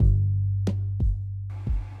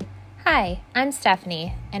Hi, I'm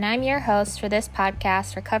Stephanie, and I'm your host for this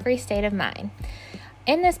podcast, Recovery State of Mind.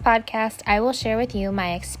 In this podcast, I will share with you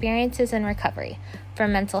my experiences in recovery for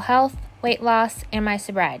mental health, weight loss, and my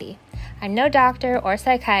sobriety. I'm no doctor or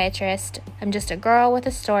psychiatrist. I'm just a girl with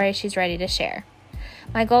a story she's ready to share.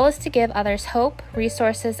 My goal is to give others hope,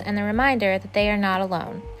 resources, and the reminder that they are not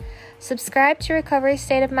alone. Subscribe to Recovery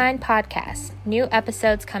State of Mind podcast. New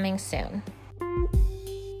episodes coming soon.